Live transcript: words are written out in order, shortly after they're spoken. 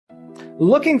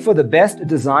Looking for the best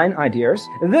design ideas?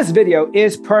 This video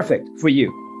is perfect for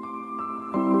you.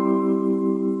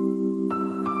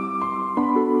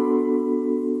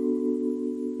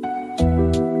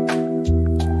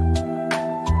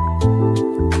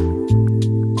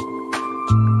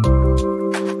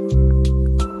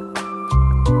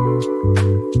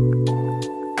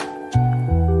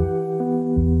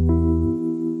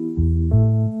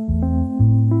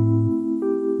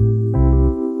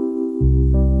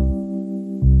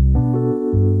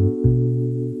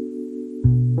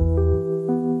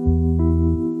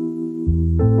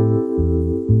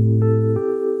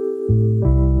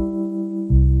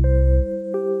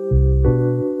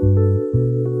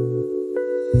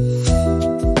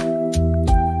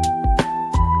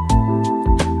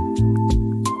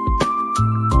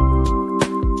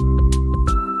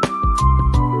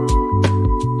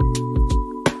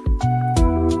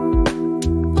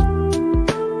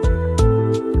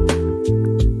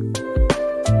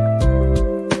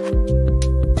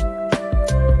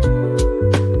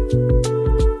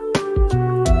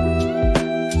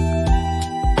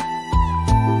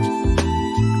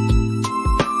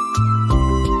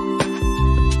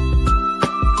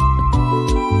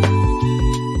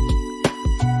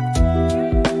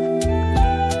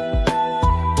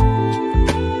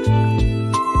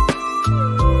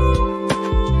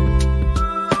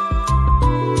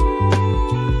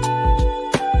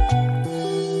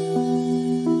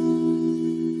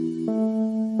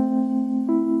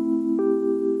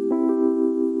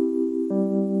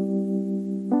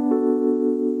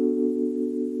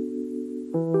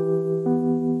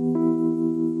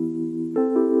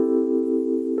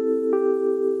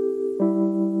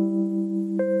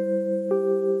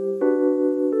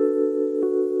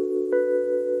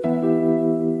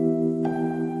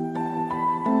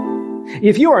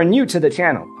 If you are new to the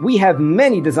channel, we have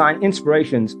many design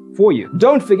inspirations for you.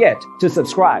 Don't forget to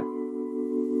subscribe.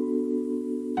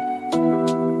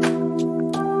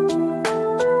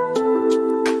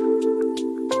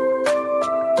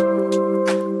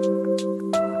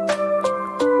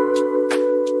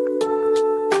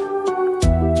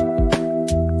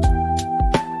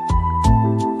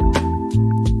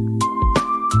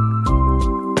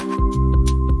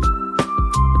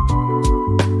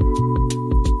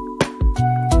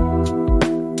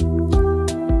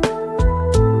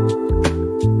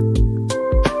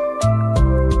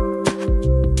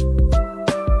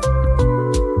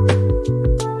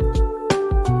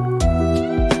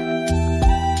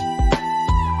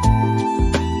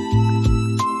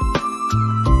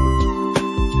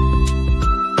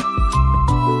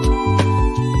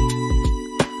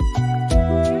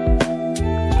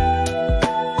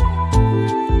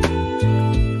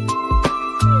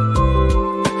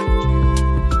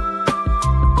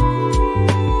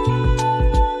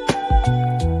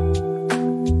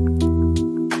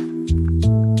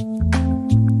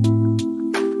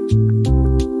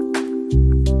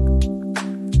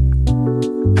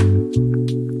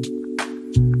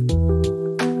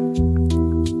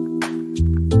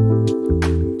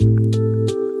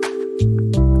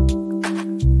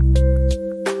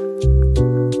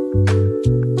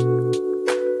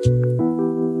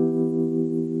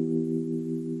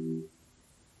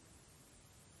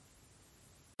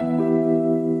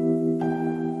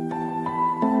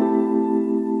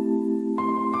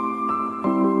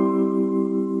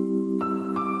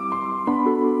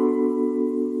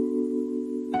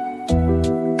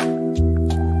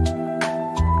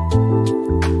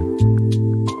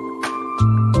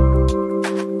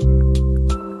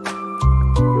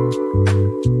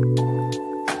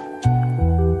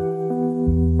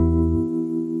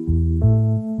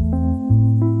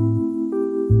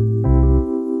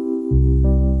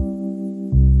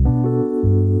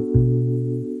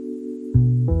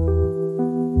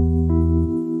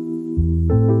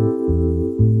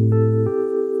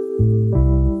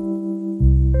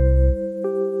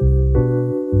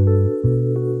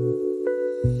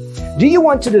 Do you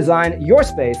want to design your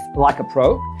space like a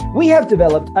pro? We have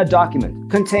developed a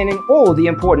document containing all the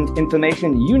important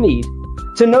information you need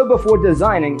to know before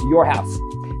designing your house.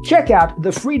 Check out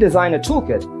the free designer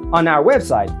toolkit on our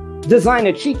website,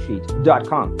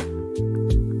 designercheatsheet.com.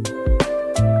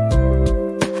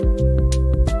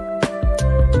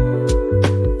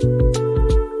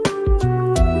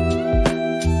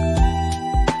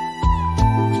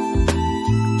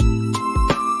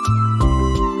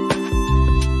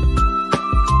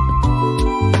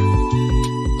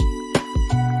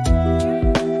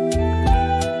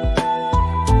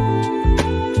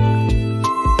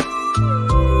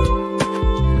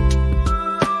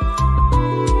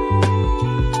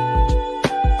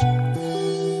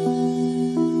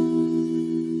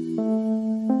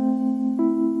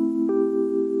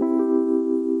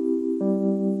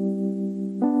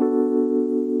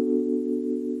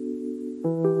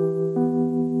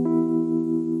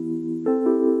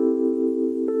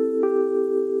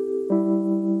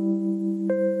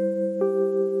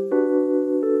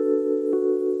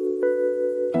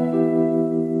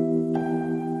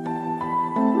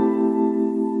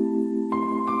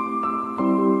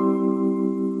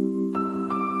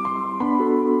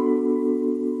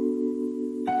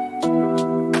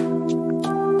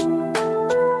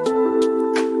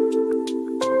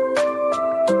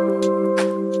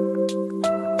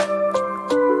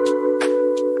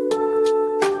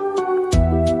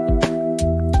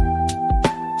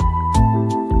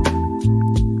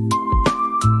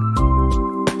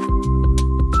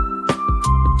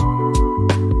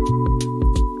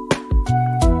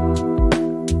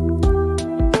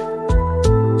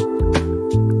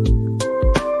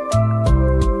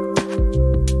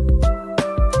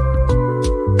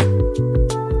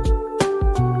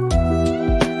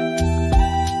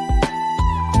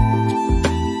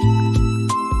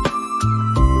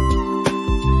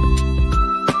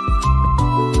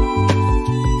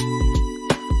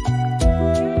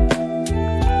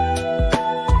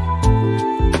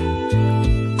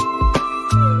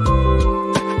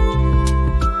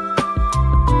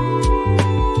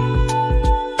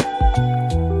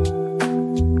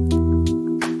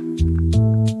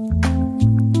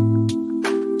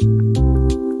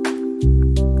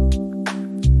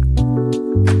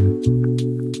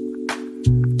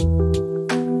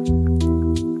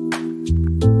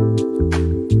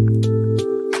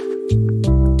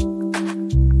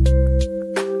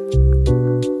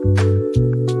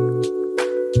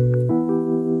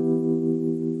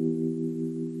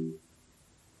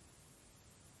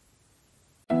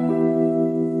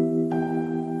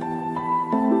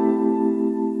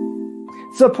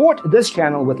 Support this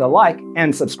channel with a like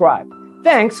and subscribe.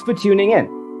 Thanks for tuning in.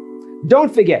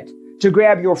 Don't forget to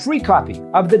grab your free copy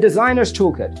of the Designer's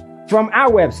Toolkit from our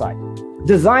website,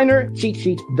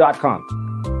 designercheatsheet.com.